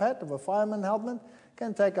the top hat of a fireman helmet,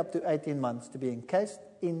 can take up to 18 months to be encased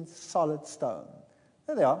in solid stone.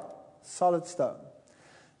 There they are, solid stone.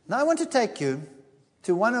 Now I want to take you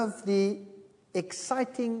to one of the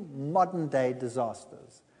exciting modern-day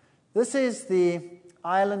disasters. This is the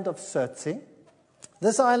island of Surtsey.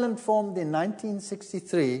 This island formed in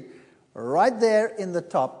 1963, right there in the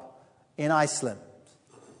top in Iceland.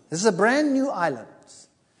 This is a brand new island.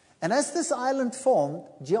 And as this island formed,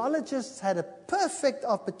 geologists had a perfect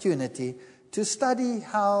opportunity to study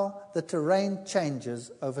how the terrain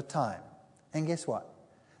changes over time. And guess what?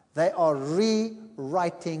 They are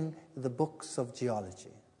rewriting the books of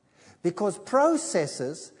geology. Because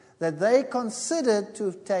processes that they considered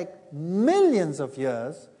to take millions of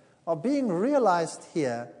years are being realized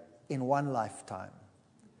here in one lifetime.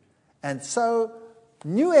 And so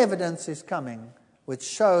new evidence is coming which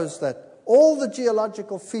shows that all the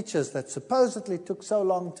geological features that supposedly took so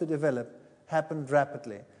long to develop happened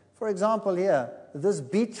rapidly. For example, here, this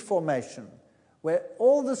beach formation, where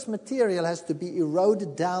all this material has to be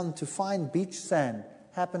eroded down to fine beach sand,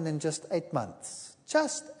 happened in just 8 months.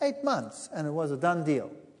 Just 8 months, and it was a done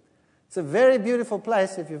deal. It's a very beautiful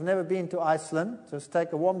place. If you've never been to Iceland, just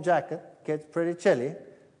take a warm jacket. It gets pretty chilly.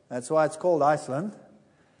 That's why it's called Iceland.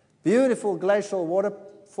 Beautiful glacial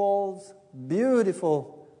waterfalls,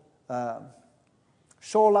 beautiful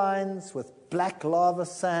shorelines with black lava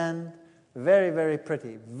sand. Very, very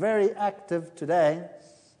pretty. Very active today.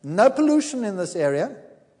 No pollution in this area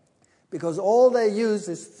because all they use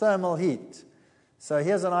is thermal heat. So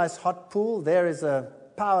here's a nice hot pool. There is a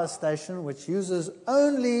power station which uses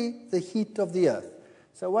only the heat of the earth.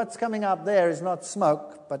 So what's coming up there is not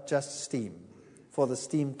smoke, but just steam for the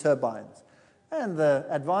steam turbines. And the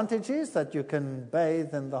advantage is that you can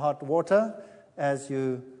bathe in the hot water as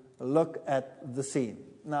you look at the scene.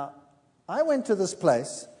 Now, I went to this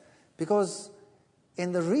place because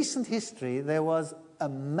in the recent history there was a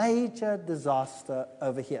major disaster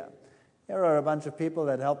over here. Here are a bunch of people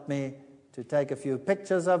that helped me to take a few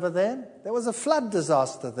pictures over there. There was a flood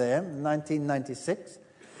disaster there in 1996,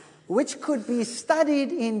 which could be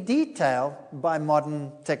studied in detail by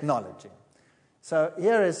modern technology. So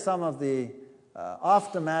here is some of the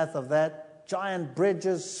aftermath of that. Giant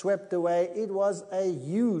bridges swept away. It was a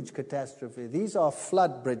huge catastrophe. These are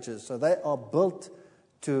flood bridges, so they are built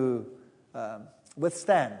to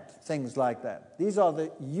withstand things like that. These are the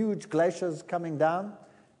huge glaciers coming down.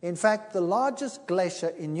 In fact, the largest glacier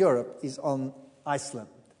in Europe is on Iceland,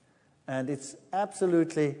 and it's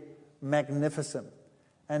absolutely magnificent.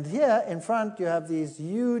 And here in front you have these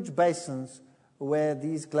huge basins where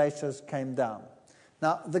these glaciers came down.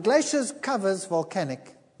 Now, the glaciers covers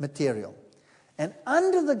volcanic material, and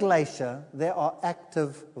under the glacier there are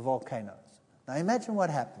active volcanoes. Now imagine what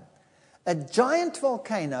happened. A giant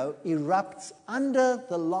volcano erupts under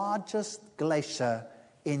the largest glacier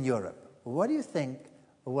in Europe. What do you think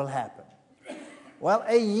will happen? Well,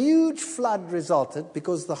 a huge flood resulted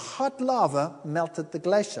because the hot lava melted the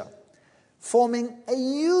glacier, forming a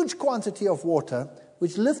huge quantity of water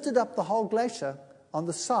which lifted up the whole glacier on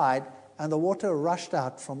the side, and the water rushed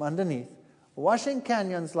out from underneath, washing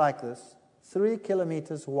canyons like this, 3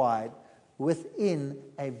 kilometers wide, within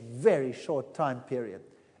a very short time period.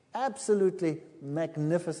 Absolutely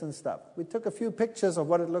magnificent stuff. We took a few pictures of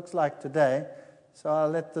what it looks like today, so I'll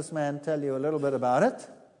let this man tell you a little bit about it.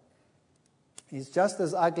 He's just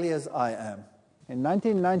as ugly as I am. In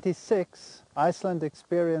 1996, Iceland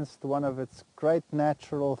experienced one of its great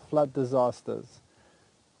natural flood disasters.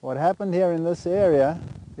 What happened here in this area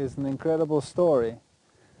is an incredible story.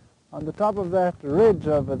 On the top of that ridge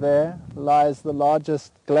over there lies the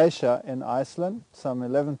largest glacier in Iceland, some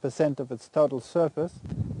 11% of its total surface.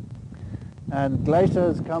 And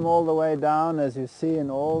glaciers come all the way down, as you see, in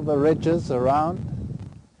all the ridges around.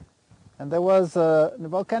 And there was a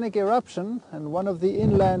volcanic eruption, and one of the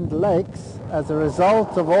inland lakes, as a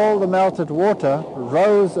result of all the melted water,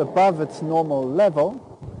 rose above its normal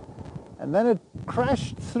level. And then it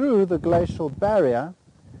crashed through the glacial barrier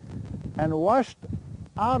and washed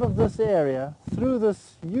out of this area through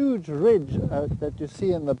this huge ridge that you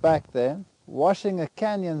see in the back there, washing a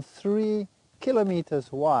canyon 3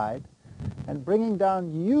 kilometers wide and bringing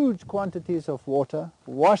down huge quantities of water,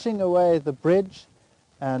 washing away the bridge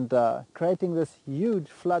and creating this huge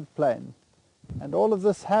floodplain. And all of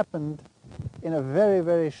this happened in a very,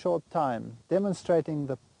 very short time, demonstrating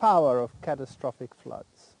the power of catastrophic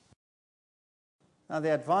floods. Now,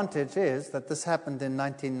 the advantage is that this happened in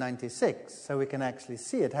 1996, so we can actually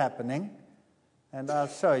see it happening. And I'll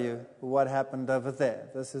show you what happened over there.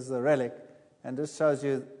 This is the relic, and this shows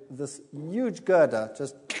you this huge girder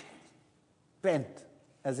just bent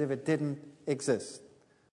as if it didn't exist.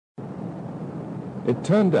 It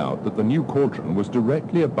turned out that the new cauldron was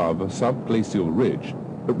directly above a subglacial ridge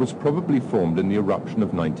that was probably formed in the eruption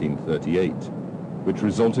of 1938, which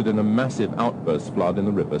resulted in a massive outburst flood in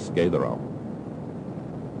the river Skeiðará.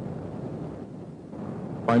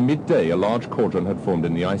 By midday, a large cauldron had formed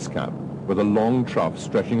in the ice cap, with a long trough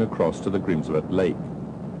stretching across to the Grímsvötn Lake.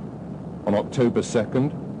 On October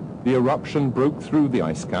 2nd, the eruption broke through the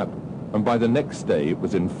ice cap, and by the next day it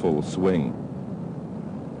was in full swing.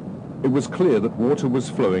 It was clear that water was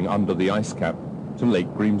flowing under the ice cap to Lake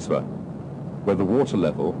Grímsvötn, where the water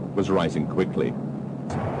level was rising quickly.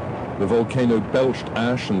 The volcano belched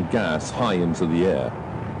ash and gas high into the air.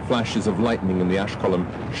 Flashes of lightning in the ash column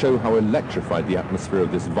show how electrified the atmosphere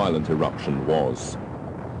of this violent eruption was.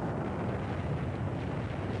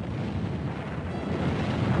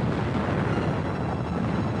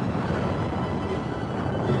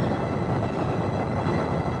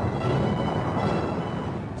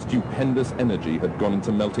 Stupendous energy had gone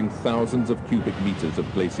into melting thousands of cubic meters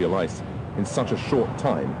of glacial ice in such a short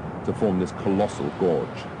time to form this colossal gorge.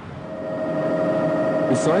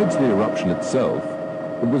 Besides the eruption itself,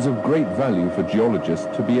 it was of great value for geologists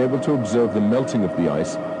to be able to observe the melting of the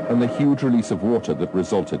ice and the huge release of water that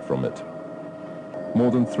resulted from it.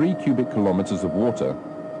 More than 3 cubic kilometers of water,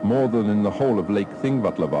 more than in the whole of Lake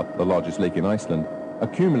Thingvallavatn, the largest lake in Iceland,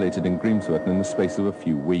 accumulated in Grímsvötn in the space of a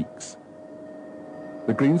few weeks.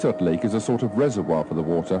 The Grímsvötn Lake is a sort of reservoir for the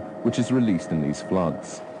water which is released in these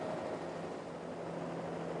floods.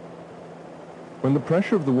 When the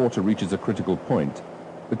pressure of the water reaches a critical point,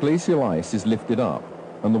 the glacial ice is lifted up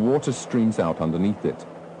and the water streams out underneath it,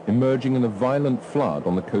 emerging in a violent flood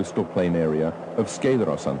on the coastal plain area of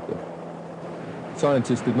Skeiðarársandi.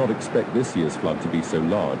 Scientists did not expect this year's flood to be so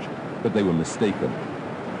large, but they were mistaken.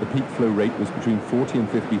 The peak flow rate was between 40 and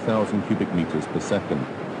 50,000 cubic meters per second,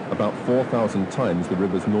 about 4,000 times the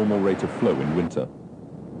river's normal rate of flow in winter.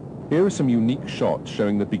 Here are some unique shots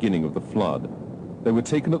showing the beginning of the flood. They were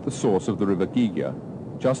taken at the source of the river Gígja,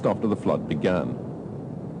 just after the flood began.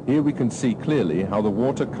 Here we can see clearly how the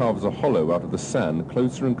water carves a hollow out of the sand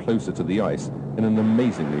closer and closer to the ice in an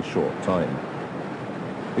amazingly short time.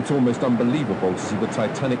 It's almost unbelievable to see the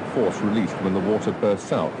titanic force released when the water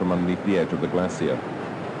bursts out from underneath the edge of the glacier.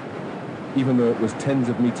 Even though it was tens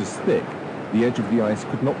of meters thick, the edge of the ice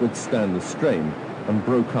could not withstand the strain and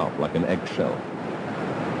broke up like an eggshell.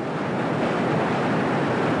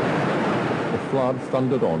 The flood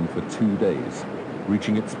thundered on for 2 days,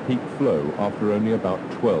 reaching its peak flow after only about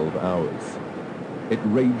 12 hours. It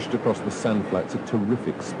raged across the sandflats at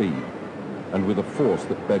terrific speed, and with a force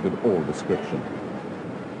that beggared all description.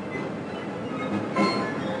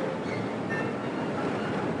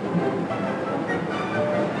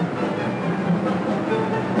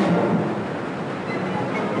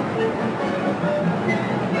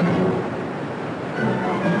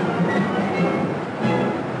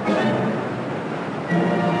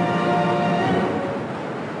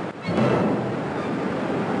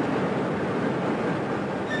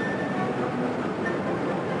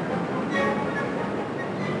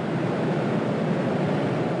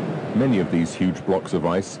 Many of these huge blocks of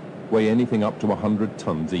ice weigh anything up to 100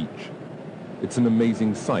 tons each. It's an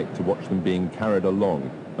amazing sight to watch them being carried along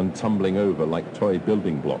and tumbling over like toy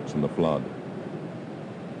building blocks in the flood.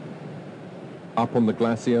 Up on the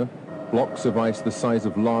glacier, blocks of ice the size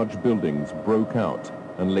of large buildings broke out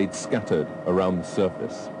and laid scattered around the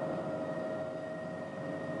surface.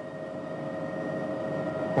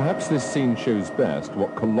 Perhaps this scene shows best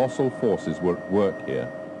what colossal forces were at work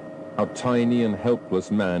here. How tiny and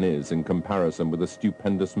helpless man is in comparison with the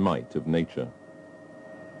stupendous might of nature.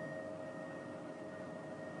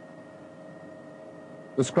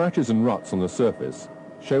 The scratches and ruts on the surface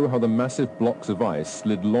show how the massive blocks of ice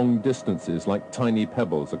slid long distances like tiny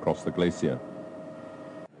pebbles across the glacier.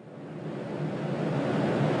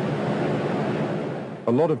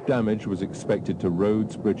 A lot of damage was expected to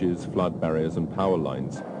roads, bridges, flood barriers and power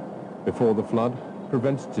lines. Before the flood,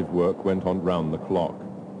 preventative work went on round the clock.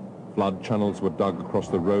 Flood channels were dug across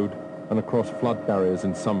the road and across flood barriers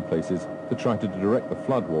in some places to try to direct the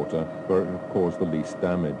flood water where it would cause the least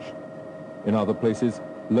damage. In other places,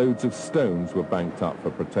 loads of stones were banked up for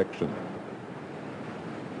protection.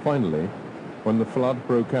 Finally, when the flood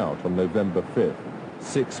broke out on November 5th,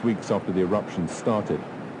 6 weeks after the eruption started,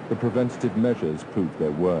 the preventative measures proved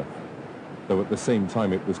their worth. Though at the same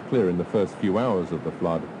time it was clear in the first few hours of the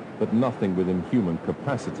flood that nothing within human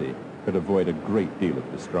capacity could avoid a great deal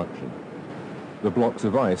of destruction. The blocks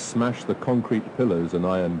of ice smashed the concrete pillars and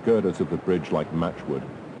iron girders of the bridge like matchwood.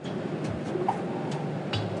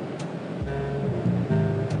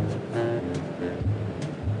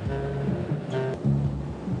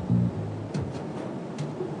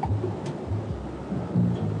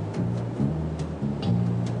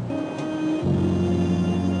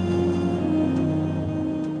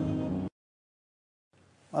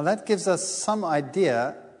 Well, that gives us some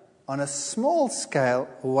idea on a small scale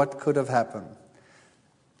what could have happened.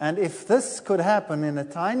 And if this could happen in a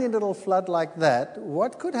tiny little flood like that,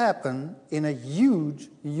 what could happen in a huge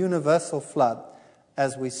universal flood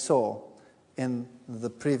as we saw in the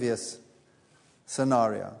previous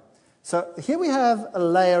scenario? So here we have a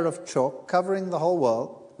layer of chalk covering the whole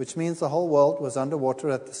world, which means the whole world was underwater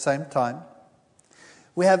at the same time.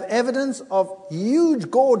 We have evidence of huge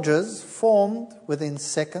gorges formed within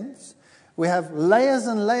seconds. We have layers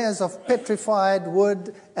and layers of petrified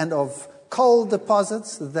wood and of coal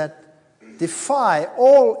deposits that defy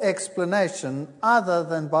all explanation other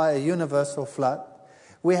than by a universal flood.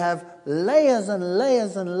 We have layers and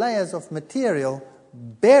layers and layers of material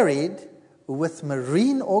buried with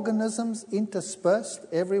marine organisms interspersed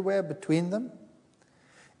everywhere between them.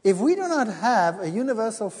 If we do not have a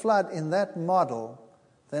universal flood in that model,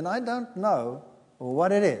 then I don't know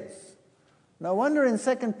what it is. No wonder in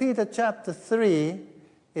 2 Peter chapter 3,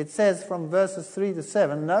 it says from verses 3 to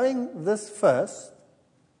 7, knowing this first,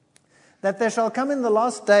 that there shall come in the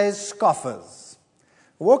last days scoffers,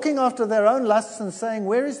 walking after their own lusts and saying,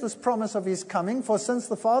 where is this promise of his coming? For since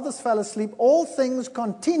the fathers fell asleep, all things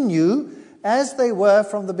continue as they were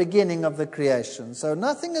from the beginning of the creation. So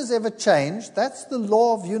nothing has ever changed. That's the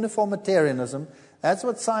law of uniformitarianism. That's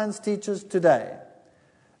what science teaches today.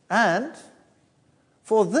 And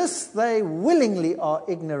for this they willingly are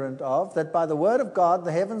ignorant of, that by the word of God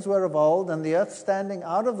the heavens were of old, and the earth standing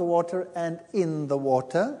out of the water and in the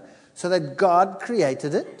water, so that God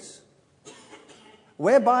created it,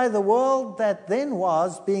 whereby the world that then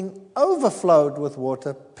was, being overflowed with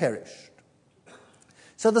water, perished.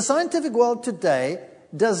 So the scientific world today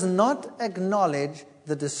does not acknowledge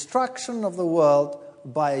the destruction of the world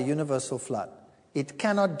by a universal flood. It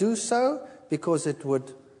cannot do so because it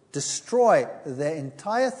would destroy their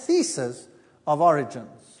entire thesis of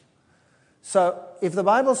origins. So if the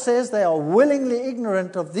Bible says they are willingly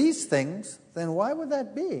ignorant of these things, then why would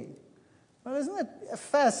that be? Well, isn't it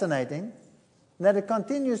fascinating that it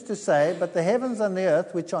continues to say, but the heavens and the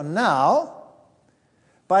earth, which are now,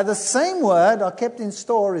 by the same word, are kept in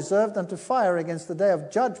store, reserved unto fire against the day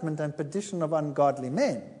of judgment and perdition of ungodly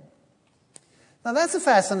men. Now that's a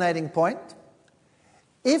fascinating point.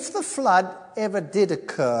 If the flood ever did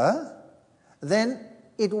occur, then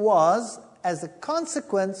it was as a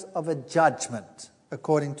consequence of a judgment,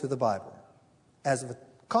 according to the Bible. As a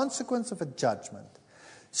consequence of a judgment.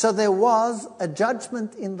 So there was a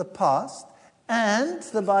judgment in the past, and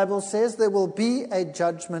the Bible says there will be a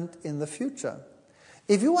judgment in the future.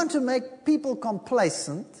 If you want to make people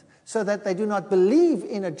complacent so that they do not believe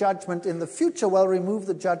in a judgment in the future, well, remove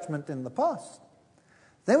the judgment in the past.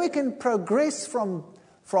 Then we can progress from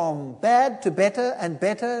bad to better and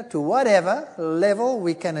better to whatever level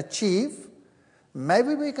we can achieve.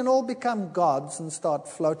 Maybe we can all become gods and start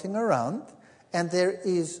floating around, and there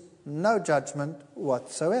is no judgment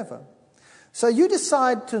whatsoever. So you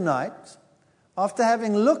decide tonight, after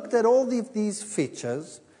having looked at all these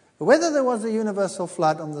features, whether there was a universal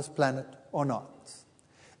flood on this planet or not.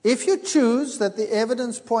 If you choose that the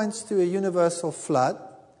evidence points to a universal flood,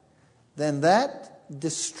 then that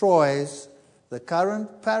destroys the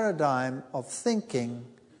current paradigm of thinking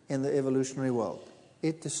in the evolutionary world.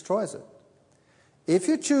 It destroys it. If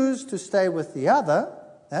you choose to stay with the other,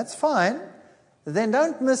 that's fine. Then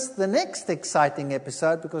don't miss the next exciting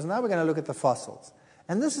episode, because now we're going to look at the fossils.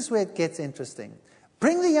 And this is where it gets interesting.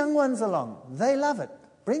 Bring the young ones along. They love it.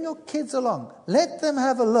 Bring your kids along. Let them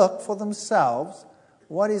have a look for themselves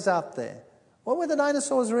what is out there. What were the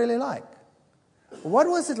dinosaurs really like? What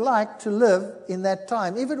was it like to live in that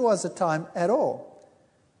time, if it was a time at all?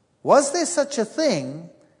 Was there such a thing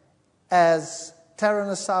as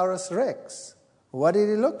Tyrannosaurus Rex? What did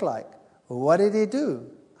he look like? What did he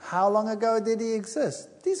do? How long ago did he exist?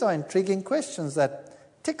 These are intriguing questions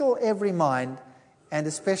that tickle every mind, and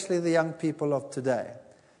especially the young people of today.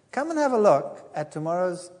 Come and have a look at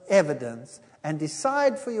tomorrow's evidence and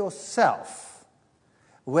decide for yourself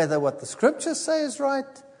whether what the scriptures say is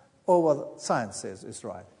right or what science says is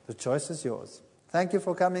right. The choice is yours. Thank you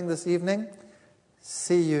for coming this evening.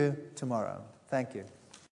 See you tomorrow. Thank you.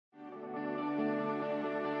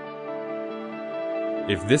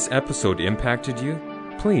 If this episode impacted you,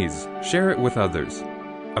 please share it with others.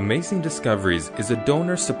 Amazing Discoveries is a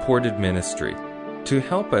donor-supported ministry. To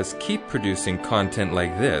help us keep producing content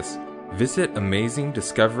like this, visit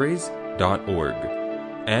amazingdiscoveries.org.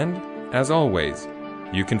 And, as always,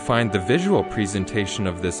 you can find the visual presentation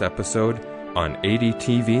of this episode on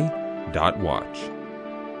adtv.watch.